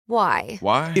Why?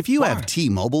 Why? If you have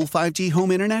T-Mobile 5G home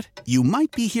internet, you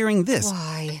might be hearing this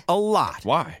Why? a lot.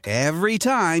 Why? Every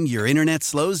time your internet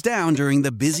slows down during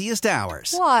the busiest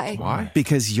hours. Why? Why?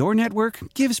 Because your network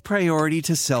gives priority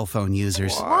to cell phone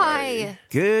users. Why?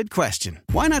 Good question.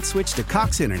 Why not switch to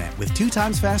Cox Internet with 2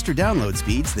 times faster download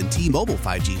speeds than T-Mobile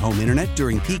 5G home internet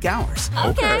during peak hours?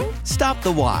 Okay. Stop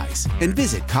the whys and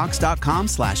visit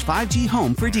cox.com/5G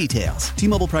home for details.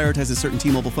 T-Mobile prioritizes certain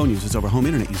T-Mobile phone users over home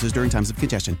internet users during times of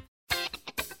congestion.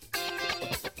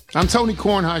 I'm Tony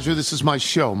Kornheiser. This is my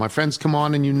show. My friends come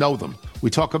on and you know them. We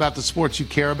talk about the sports you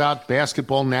care about,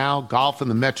 basketball now, golf, and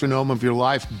the metronome of your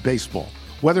life, baseball.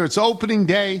 Whether it's opening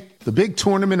day, the big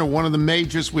tournament, or one of the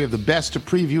majors, we have the best to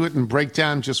preview it and break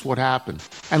down just what happened.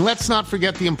 And let's not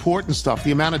forget the important stuff,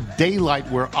 the amount of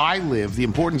daylight where I live, the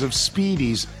importance of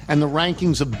speedies, and the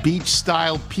rankings of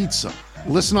beach-style pizza.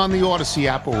 Listen on the Odyssey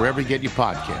app or wherever you get your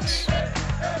podcasts.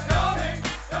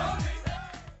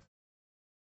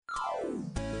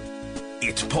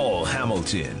 It's Paul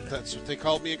Hamilton. That's what they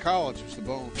called me in college. It was the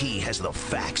bone. He has the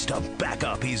facts to back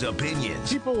up his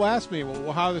opinions. People ask me,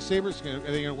 well, how are the Sabres are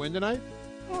they going to win tonight?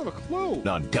 I don't have a clue.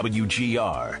 On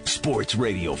WGR, Sports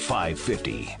Radio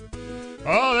 550.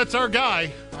 Oh, that's our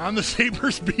guy on the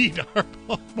Sabres beat, our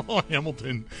Paul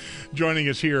Hamilton, joining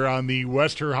us here on the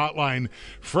Wester Hotline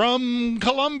from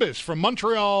Columbus, from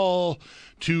Montreal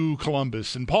to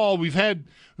Columbus. And Paul, we've had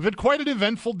quite an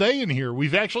eventful day in here.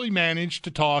 We've actually managed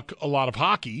to talk a lot of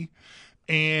hockey,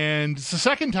 and it's the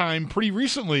second time pretty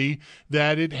recently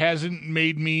that it hasn't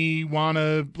made me want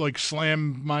to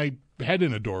slam my head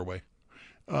in a doorway.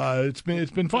 It's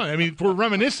been fun. I mean, we're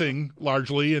reminiscing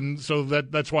largely, and so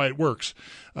that's why it works.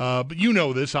 But you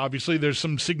know this, obviously. There's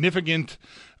some significant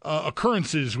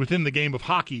occurrences within the game of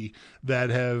hockey that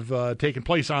have taken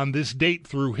place on this date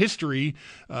through history.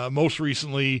 Most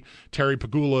recently, Terry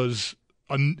Pegula's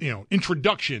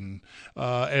introduction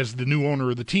as the new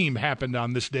owner of the team happened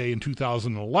on this day in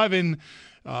 2011.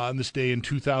 On this day in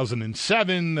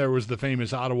 2007, there was the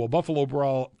famous Ottawa Buffalo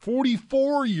Brawl.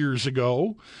 44 years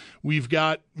ago, we've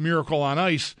got Miracle on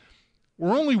Ice.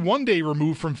 We're only one day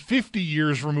removed from 50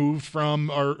 years removed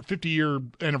from our 50-year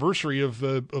anniversary of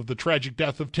the tragic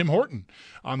death of Tim Horton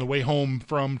on the way home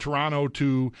from Toronto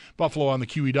to Buffalo on the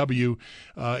QEW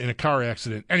in a car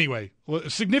accident. Anyway,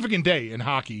 a significant day in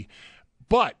hockey.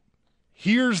 But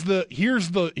here's the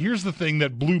thing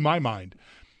that blew my mind.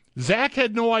 Zach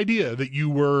had no idea that you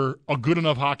were a good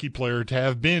enough hockey player to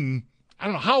have been, I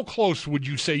don't know, how close would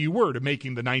you say you were to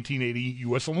making the 1980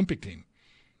 U.S. Olympic team?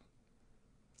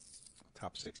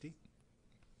 Top 60.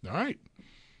 All right.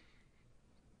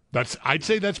 I'd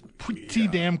say that's pretty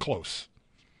damn close.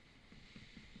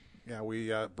 Yeah,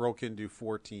 we broke into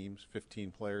 4 teams,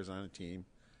 15 players on a team.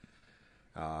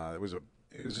 It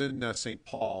was in St.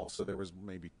 Paul, so there was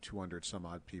maybe 200 some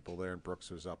odd people there, and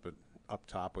Brooks was up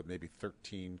top with maybe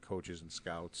 13 coaches and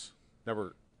scouts.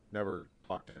 Never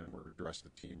talked to him or addressed the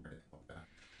team or anything like that.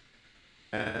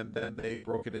 And then they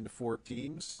broke it into 4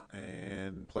 teams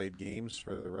and played games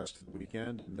for the rest of the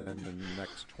weekend. And then the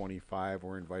next 25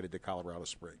 were invited to Colorado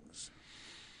Springs.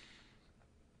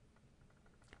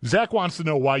 Zach wants to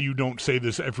know why you don't say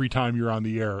this every time you're on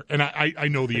the air, and I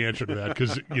know the answer to that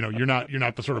because you're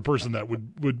not the sort of person that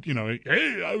would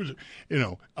hey, I was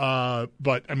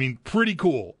but I mean, pretty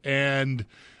cool. And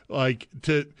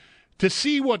to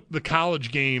see what the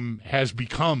college game has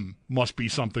become must be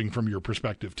something from your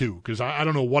perspective too, because I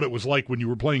don't know what it was like when you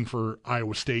were playing for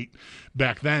Iowa State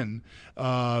back then,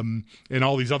 and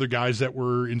all these other guys that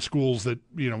were in schools that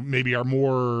maybe are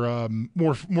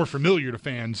more familiar to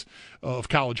fans of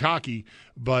college hockey.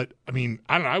 But I mean,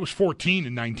 I don't know. I was 14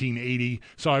 in 1980,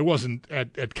 so I wasn't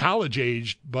at college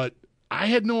age, but I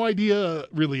had no idea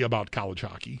really about college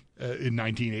hockey in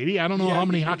 1980. I don't know how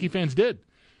many hockey fans did.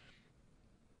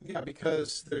 Yeah,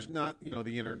 because there's not,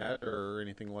 the internet or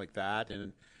anything like that,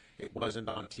 and it wasn't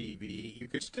on TV. You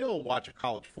could still watch a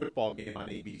college football game on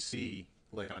ABC,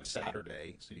 on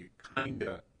Saturday, so you kind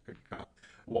of could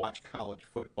watch college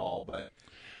football. But,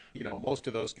 most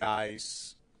of those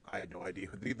guys, I had no idea.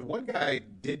 The one guy I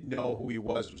did know who he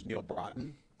was Neil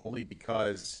Broughton, only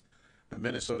because the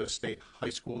Minnesota State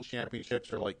high school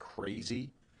championships are like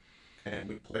crazy, and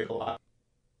we played a lot.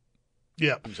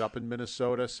 Yeah, He's up in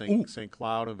Minnesota, St.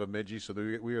 Cloud and Bemidji, so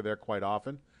we were there quite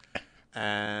often.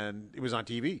 And it was on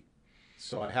TV.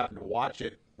 So I happened to watch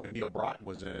it when Neil Broughton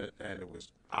was in it, and it was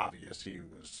obvious he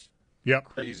was Yep.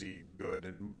 crazy good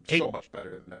and Hey, so much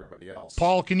better than everybody else.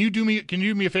 Paul, can you do me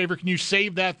a favor? Can you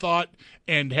save that thought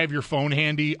and have your phone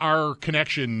handy? Our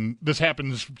connection, this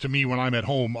happens to me when I'm at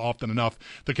home often enough.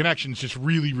 The connection's just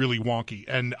really, really wonky,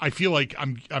 and I feel like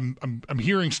I'm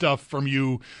hearing stuff from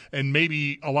you, and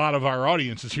maybe a lot of our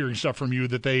audience is hearing stuff from you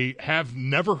that they have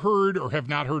never heard or have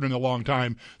not heard in a long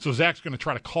time. So Zach's going to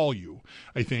try to call you,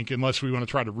 I think, unless we want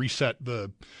to try to reset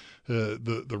the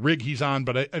rig he's on.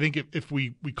 But I think if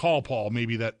we call Paul,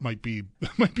 maybe that might be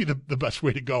the best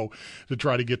way to go to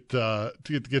try to get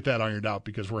that ironed out,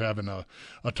 because we're having a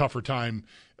tougher time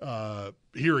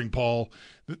hearing Paul.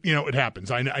 You know, it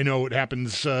happens. I know it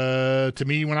happens to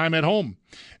me when I'm at home,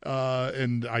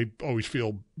 and I always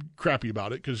feel crappy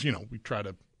about it because, you know, we try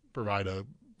to provide a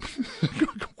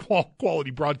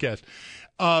quality broadcast.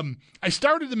 I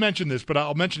started to mention this, but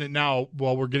I'll mention it now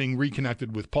while we're getting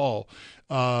reconnected with Paul.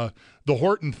 The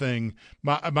Horton thing,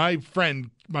 my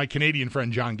friend, my Canadian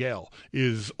friend John Gale,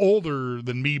 is older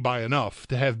than me by enough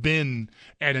to have been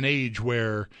at an age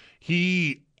where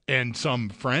he and some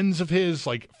friends of his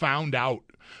found out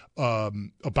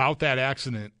about that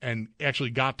accident and actually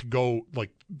got to go,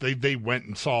 they went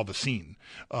and saw the scene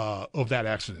of that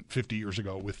accident 50 years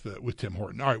ago with Tim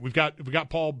Horton. All right, we've got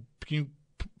Paul. Can you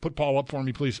put Paul up for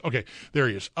me, please? Okay, there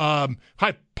he is.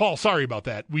 Hi, Paul. Sorry about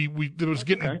that. It was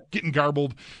getting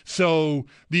garbled. So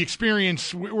the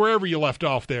experience, wherever you left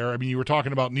off there, I mean, you were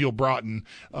talking about Neil Broughton,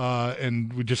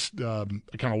 and we just kind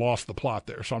of lost the plot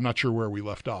there. So I'm not sure where we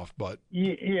left off, but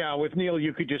yeah, with Neil,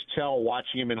 you could just tell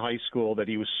watching him in high school that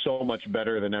he was so much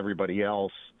better than everybody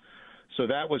else. So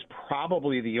that was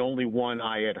probably the only one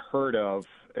I had heard of.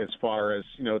 As far as,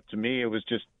 you know, to me, it was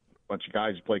just bunch of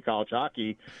guys who play college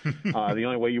hockey. The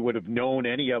only way you would have known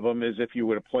any of them is if you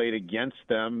would have played against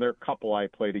them. There are a couple I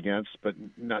played against, but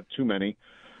not too many.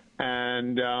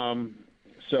 And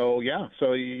so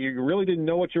you really didn't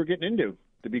know what you were getting into,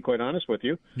 to be quite honest with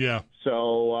you. Yeah.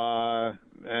 So,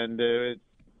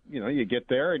 you get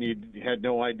there and you had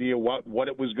no idea what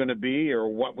it was going to be or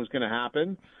what was going to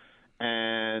happen.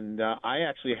 And I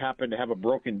actually happened to have a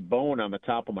broken bone on the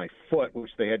top of my foot,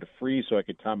 which they had to freeze so I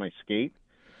could tie my skate.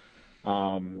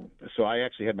 So I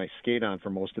actually had my skate on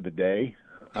for most of the day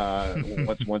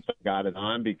once I got it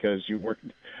on, because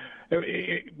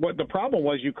what the problem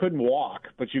was, you couldn't walk,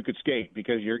 but you could skate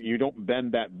because you don't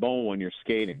bend that bone when you're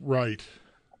skating. Right.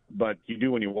 But you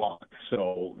do when you walk.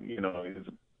 So,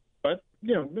 but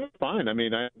it was fine. I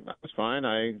mean, I was fine.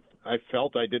 I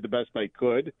felt I did the best I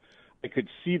could. I could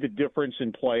see the difference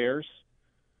in players,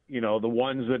 the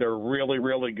ones that are really,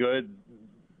 really good.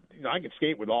 I could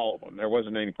skate with all of them. There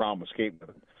wasn't any problem with skating with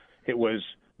them. It was,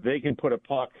 they can put a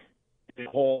puck in a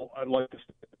hole. I'd like to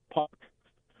see the puck.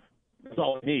 That's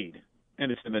all I need.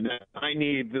 And it's in the net. I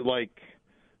need,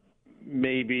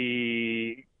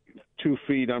 maybe 2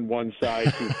 feet on one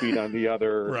side, 2 feet on the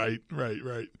other.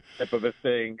 Right. Type of a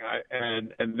thing.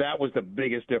 And that was the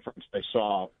biggest difference I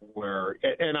saw where,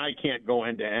 and I can't go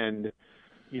end to end,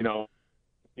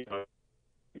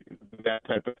 that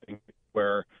type of thing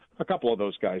where a couple of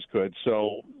those guys could.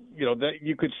 So, that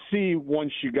you could see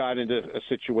once you got into a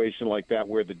situation like that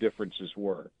where the differences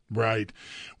were. Right.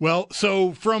 Well,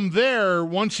 so from there,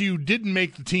 once you didn't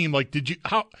make the team,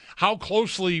 how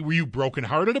closely were you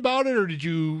brokenhearted about it, or did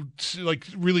you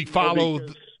really follow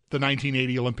the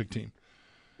 1980 Olympic team?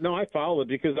 No, I followed it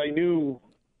because I knew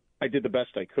I did the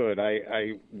best I could.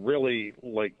 I really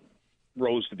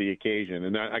rose to the occasion,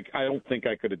 and I don't think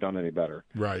I could have done any better.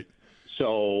 Right.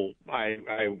 So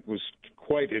I was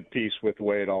quite at peace with the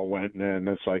way it all went, and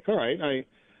it's all right.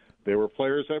 There were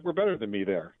players that were better than me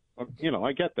there.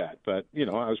 I get that, but I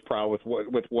was proud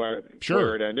with where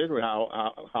it ended,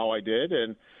 how I did,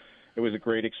 and it was a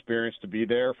great experience to be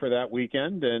there for that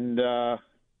weekend, and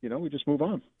we just move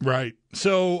on. Right.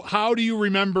 So how do you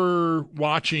remember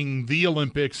watching the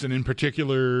Olympics, and in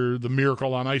particular the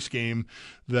Miracle on Ice game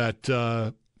that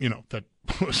that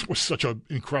was such an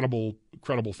incredible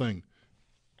thing?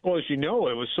 Well, as you know,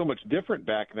 it was so much different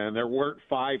back then. There weren't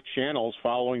 5 channels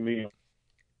following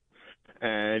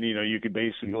and you could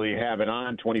basically have it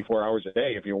on 24 hours a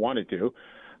day if you wanted to.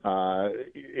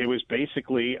 It was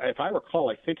basically, if I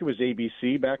recall, I think it was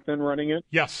ABC back then running it.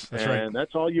 Yes, that's right. And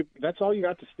that's all you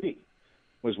got to see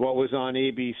was what was on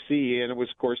ABC, and it was,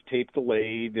 of course, tape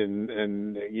delayed,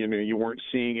 and you weren't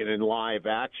seeing it in live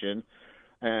action.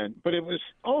 But it was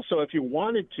also, if you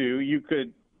wanted to, you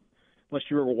could, unless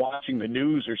you were watching the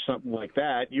news or something like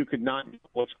that, you could not know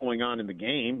what's going on in the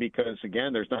game because,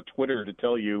 again, there's not Twitter to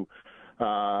tell you,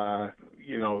 right.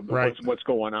 what's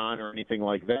going on or anything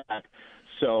like that.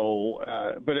 So,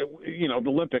 but the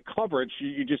Olympic coverage,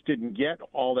 you just didn't get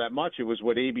all that much. It was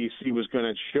what ABC was going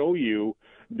to show you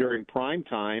during prime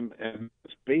time, and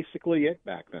it's basically it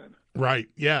back then. Right.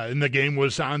 Yeah, and the game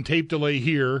was on tape delay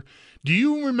here. Do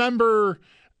you remember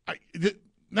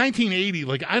 1980?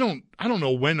 Like I don't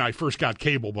know when I first got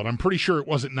cable, but I'm pretty sure it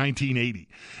wasn't 1980.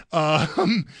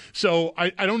 So I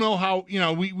don't know how,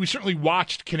 we certainly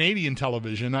watched Canadian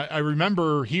television. I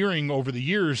remember hearing over the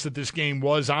years that this game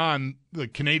was on the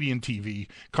Canadian TV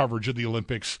coverage of the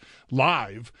Olympics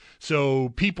live.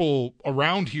 So people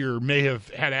around here may have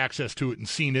had access to it and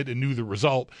seen it and knew the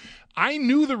result. I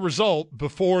knew the result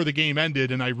before the game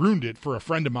ended, and I ruined it for a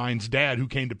friend of mine's dad who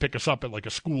came to pick us up at like a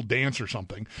school dance or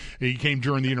something. He came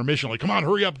during the intermission, like, come on,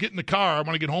 hurry up, get in the car. I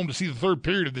want to get home to see the third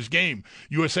period of this game.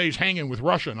 USA's hanging with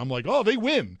Russia. And I'm like, oh, they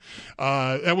win.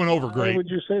 That went over great. Why would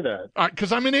you say that?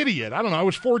 Because I'm an idiot. I don't know. I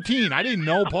was 14. I didn't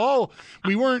know, Paul.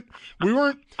 We weren't,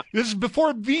 this is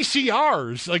before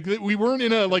VCRs. Like, we weren't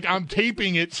in a, like, I'm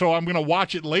taping it, so I'm going to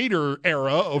watch it later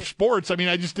era of sports. I mean,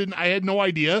 I had no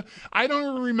idea. I don't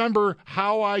even remember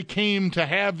how I came to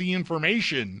have the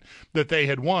information that they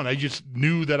had won. I just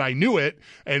knew that I knew it.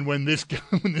 And when this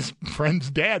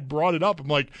friend's dad brought it up, I'm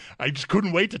like, I just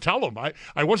couldn't wait to tell him.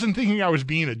 I wasn't thinking I was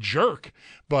being a jerk,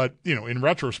 but, in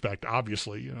retrospect,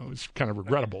 obviously, it's kind of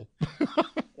regrettable.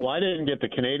 Well, I didn't get the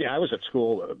Canadian. I was at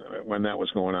school when that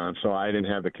was going on, so I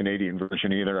didn't have the Canadian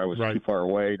version either. I was too far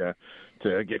away to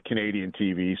get Canadian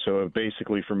TV. So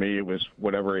basically for me, it was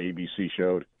whatever ABC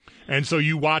showed. And so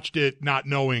you watched it not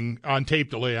knowing on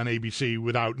tape delay on ABC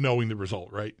without knowing the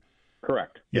result, right?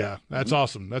 Correct. Yeah, that's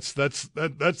awesome. That's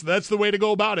the way to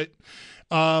go about it.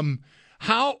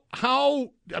 How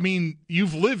I mean,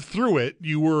 you've lived through it.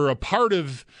 You were a part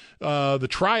of the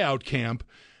tryout camp.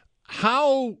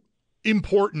 How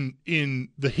important in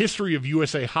the history of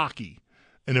USA hockey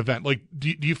an event like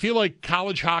do you feel like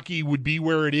college hockey would be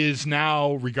where it is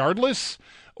now regardless,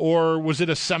 or was it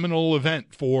a seminal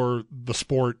event for the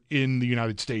sport in the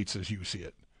United States as you see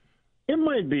it? It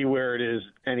might be where it is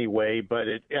anyway, but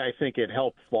I think it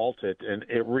helped vault it, and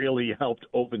it really helped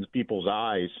open people's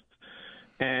eyes.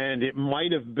 And it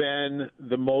might have been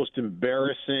the most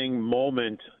embarrassing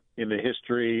moment in the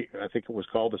history, I think it was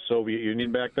called the Soviet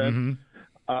Union back then,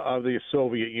 of the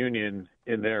Soviet Union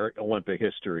in their Olympic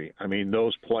history. I mean,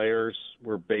 those players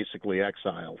were basically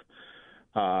exiled.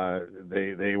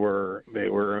 It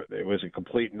was a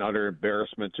complete and utter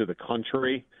embarrassment to the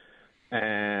country,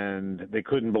 and they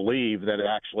couldn't believe that it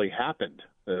actually happened.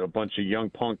 That a bunch of young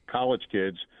punk college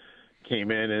kids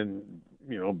came in and,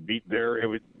 beat their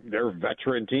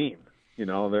veteran team,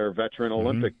 their veteran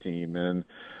Olympic team. And,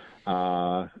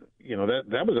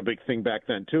 that was a big thing back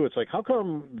then too. It's like, how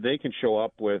come they can show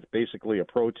up with basically a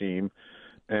pro team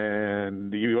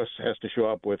and the U.S. has to show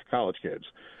up with college kids,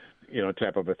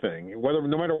 type of a thing,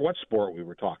 no matter what sport we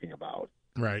were talking about.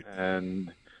 Right.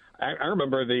 And I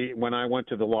remember when I went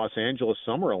to the Los Angeles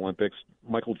Summer Olympics,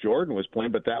 Michael Jordan was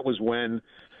playing, but that was when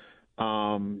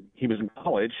he was in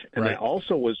college, and that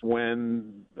also was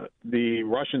when the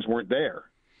Russians weren't there.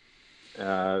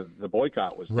 The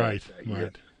boycott was that year.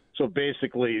 Right. So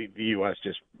basically, the U.S.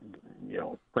 just,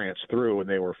 pranced through, and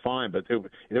they were fine. But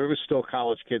there was still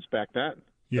college kids back then.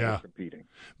 Yeah. Competing.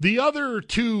 The other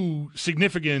two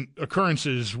significant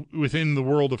occurrences within the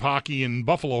world of hockey and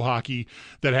Buffalo hockey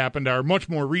that happened are much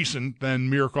more recent than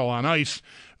Miracle on Ice.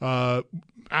 I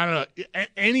don't know,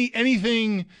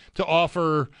 anything to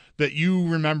offer that you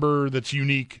remember that's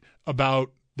unique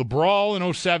about the Brawl in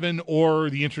 2007 or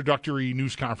the introductory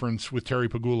news conference with Terry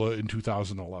Pegula in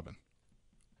 2011?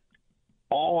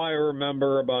 All I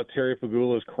remember about Terry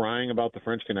Pegula is crying about the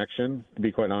French Connection, to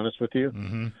be quite honest with you.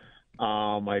 Mm-hmm.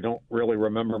 I don't really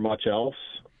remember much else.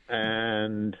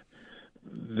 And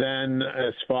then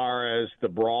as far as the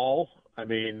Brawl, I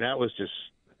mean, that was just,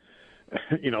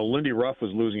 Lindy Ruff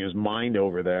was losing his mind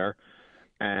over there.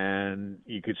 And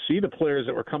you could see the players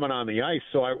that were coming on the ice.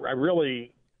 So I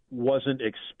really wasn't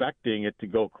expecting it to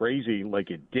go crazy like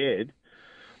it did.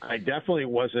 I definitely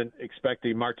wasn't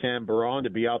expecting Martin Baron to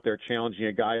be out there challenging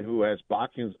a guy who has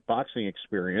boxing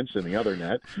experience in the other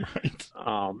net. Right.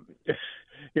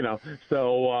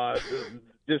 So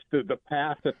just the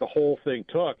path that the whole thing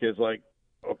took is like,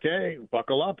 okay,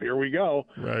 buckle up, here we go.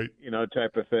 Right.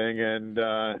 Type of thing. And,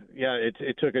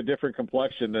 it took a different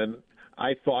complexion than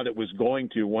I thought it was going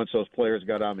to once those players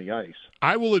got on the ice.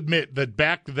 I will admit that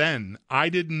back then I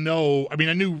didn't know. I mean,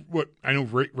 I know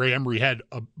Ray Emery had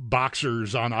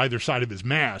boxers on either side of his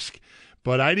mask,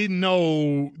 but I didn't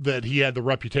know that he had the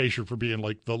reputation for being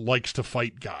like the likes to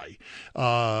fight guy,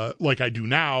 like I do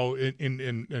now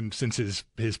in since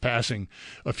his passing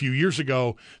a few years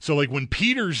ago. So like when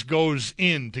Peters goes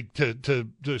in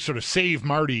to sort of save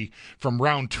Marty from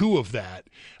round 2 of that,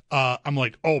 I'm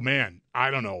like, oh man, I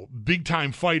don't know, big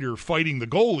time fighter fighting the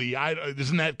goalie.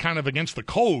 Isn't that kind of against the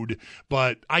code?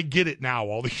 But I get it now.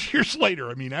 All these years later,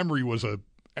 I mean, Emery was a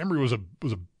kind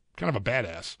of a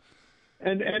badass.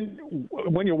 And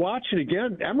when you watch it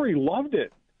again, Emery loved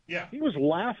it. Yeah, he was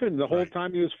laughing the whole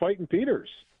time he was fighting Peters.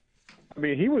 I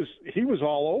mean, he was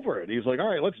all over it. He was like, all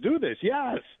right, let's do this.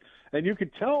 Yes. And you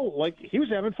could tell, like, he was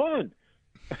having fun.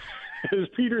 As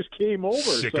Peters came over.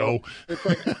 Sicko. So it's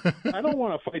like, I don't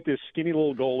want to fight this skinny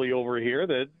little goalie over here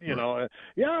that,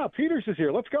 Peters is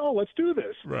here. Let's go. Let's do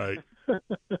this. Right.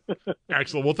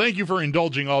 Excellent. Well, thank you for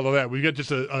indulging all of that. We've got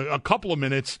just a couple of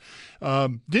minutes.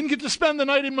 Didn't get to spend the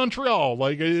night in Montreal.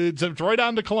 Like, it's right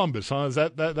on to Columbus, huh? Is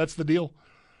that's the deal?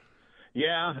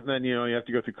 Yeah, and then, you have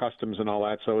to go through customs and all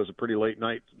that, so it was a pretty late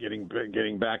night getting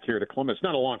back here to Columbus. It's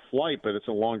not a long flight, but it's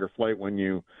a longer flight when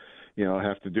you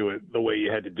have to do it the way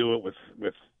you had to do it with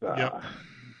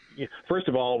first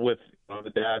of all, with the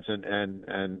dads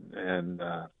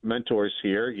and mentors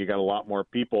here. You got a lot more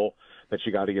people that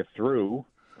you got to get through.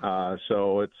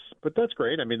 But that's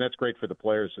great. I mean, that's great for the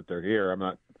players that they're here. I'm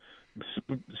not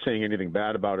saying anything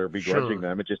bad about it or begrudging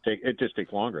them. It just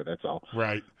takes longer. That's all.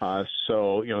 Right.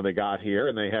 So they got here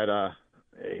and they had a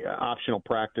optional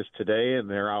practice today, and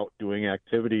they're out doing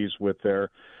activities with their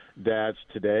dads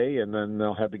today, and then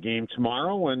they'll have the game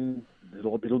tomorrow, and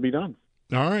it'll be done.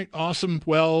 All right, awesome.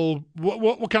 Well,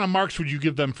 what kind of marks would you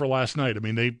give them for last night? I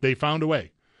mean, they found a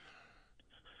way.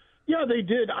 Yeah, they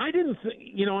did. I didn't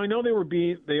I know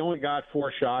they only got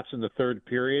 4 shots in the third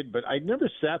period, but I never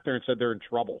sat there and said they're in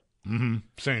trouble. Mm-hmm.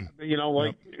 Same.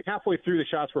 Halfway through, the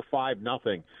shots were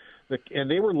 5-0. And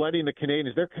they were letting the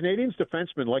Canadians. Their Canadians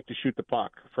defensemen like to shoot the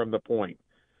puck from the point,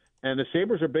 and the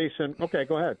Sabres are basing. Okay,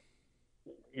 go ahead.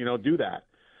 Do that.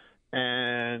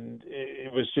 And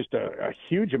it was just a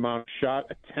huge amount of shot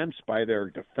attempts by their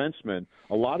defensemen.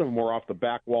 A lot of them were off the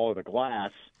back wall of the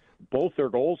glass. Both their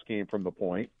goals came from the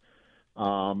point.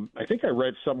 I think I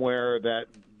read somewhere that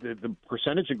the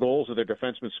percentage of goals that their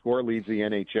defensemen score leads the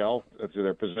NHL to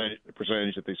their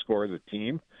percentage that they score as a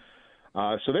team.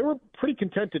 So they were pretty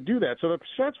content to do that. So the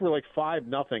shots were like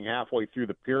 5-0 halfway through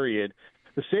the period.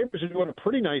 The Sabres are doing a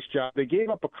pretty nice job. They gave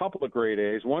up a couple of great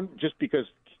A's. One just because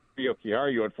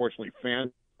Kiokiaru unfortunately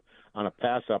fanned on a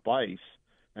pass up ice,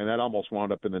 and that almost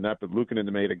wound up in the net. But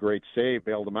Luukkonen made a great save,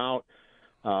 bailed him out.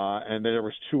 And then there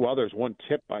was 2 others. One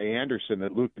tipped by Anderson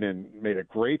that Luukkonen made a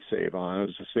great save on. It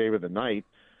was the save of the night.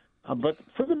 But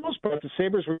for the most part, the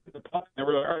Sabres were the puck. They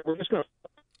were like, all right, we're just going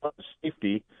to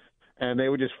safety, and they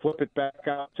would just flip it back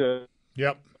out to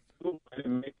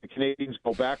and make the Canadians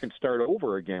go back and start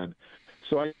over again.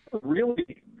 So I really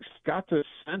got the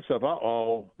sense of,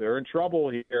 they're in trouble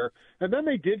here. And then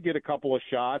they did get a couple of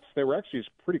shots. They were actually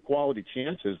pretty quality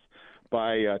chances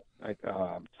by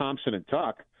Thompson and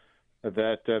Tuck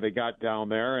that they got down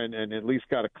there and at least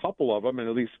got a couple of them and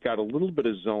at least got a little bit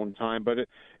of zone time. But it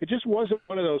just wasn't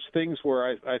one of those things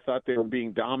where I thought they were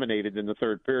being dominated in the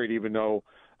third period, even though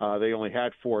they only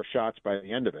had 4 shots by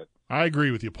the end of it. I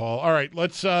agree with you, Paul. All right,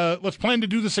 let's plan to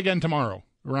do this again tomorrow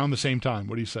around the same time.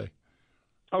 What do you say?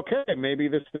 Okay, maybe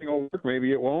this thing will work.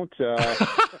 Maybe it won't.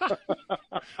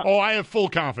 I have full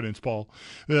confidence, Paul.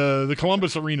 The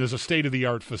Columbus Arena is a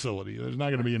state-of-the-art facility. There's not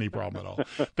going to be any problem at all.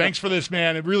 Thanks for this,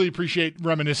 man. I really appreciate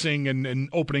reminiscing and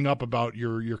opening up about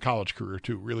your college career,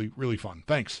 too. Really, really fun.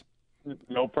 Thanks.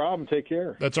 No problem. Take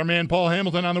care. That's our man, Paul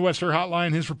Hamilton, on the Western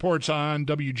Hotline. His reports on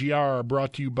WGR are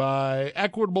brought to you by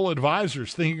Equitable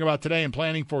Advisors, thinking about today and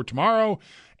planning for tomorrow,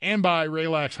 and by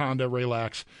Relax Honda.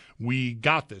 Relax, we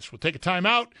got this. We'll take a time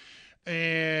out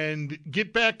and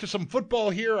get back to some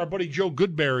football here. Our buddy Joe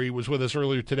Goodberry was with us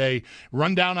earlier today.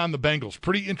 Rundown on the Bengals.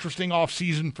 Pretty interesting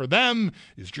offseason for them.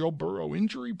 Is Joe Burrow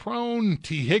injury prone?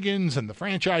 T. Higgins and the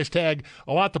franchise tag.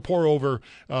 A lot to pour over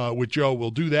with Joe.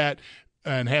 We'll do that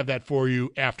and have that for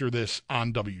you after this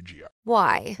on WGR.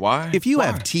 Why? If you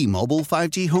have T-Mobile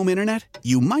 5G home internet,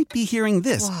 you might be hearing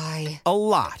this a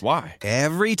lot. Why?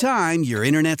 Every time your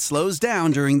internet slows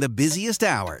down during the busiest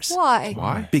hours.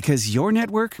 Why? Because your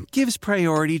network gives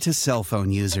priority to cell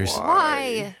phone users.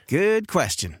 Why? Good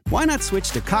question. Why not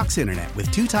switch to Cox Internet with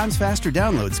 2 times faster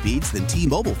download speeds than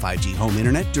T-Mobile 5G home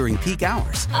internet during peak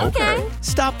hours? Okay.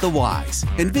 Stop the whys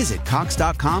and visit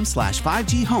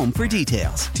cox.com/5G home for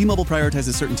details. T-Mobile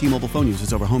prioritizes certain T-Mobile phone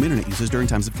users over home internet users during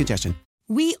times of congestion.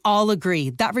 We all agree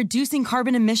that reducing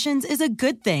carbon emissions is a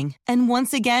good thing. And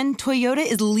once again, Toyota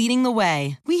is leading the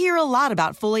way. We hear a lot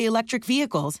about fully electric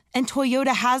vehicles, and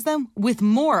Toyota has them with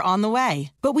more on the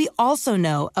way. But we also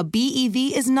know a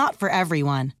BEV is not for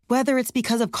everyone, whether it's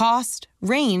because of cost,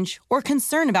 range, or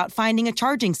concern about finding a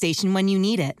charging station when you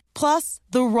need it. Plus,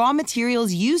 the raw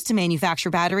materials used to manufacture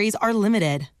batteries are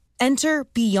limited. Enter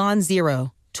Beyond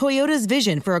Zero, Toyota's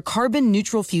vision for a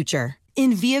carbon-neutral future.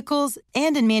 In vehicles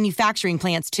and in manufacturing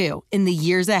plants, too, in the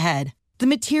years ahead. The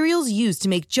materials used to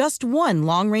make just one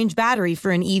long-range battery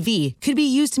for an EV could be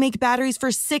used to make batteries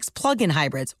for 6 plug-in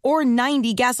hybrids or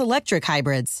 90 gas-electric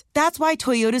hybrids. That's why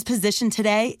Toyota's position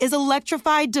today is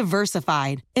electrified,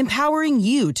 diversified, empowering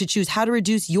you to choose how to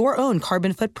reduce your own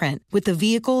carbon footprint with the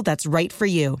vehicle that's right for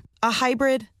you. A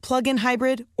hybrid, plug-in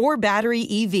hybrid, or battery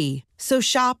EV. So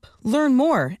shop, learn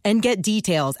more, and get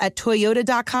details at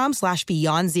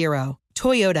toyota.com/beyondzero.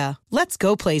 Toyota, let's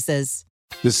go places.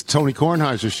 This is Tony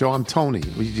Kornheiser's show. I'm Tony.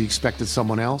 You expected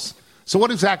someone else? So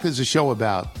what exactly is the show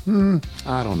about?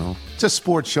 I don't know. It's a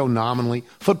sports show nominally.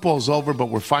 Football's over, but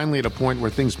we're finally at a point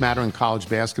where things matter in college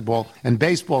basketball, and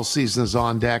baseball season is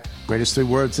on deck. Greatest 3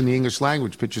 words in the English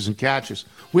language, pitchers and catchers.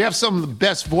 We have some of the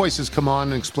best voices come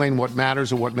on and explain what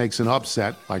matters or what makes an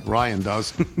upset, like Ryan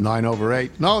does,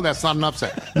 9/8. No, that's not an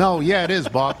upset. No, yeah, it is,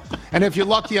 Bob. And if you're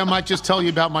lucky, I might just tell you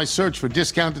about my search for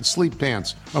discounted sleep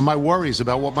pants or my worries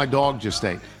about what my dog just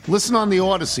ate. Listen on the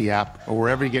Odyssey app or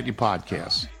wherever you get your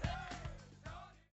podcasts.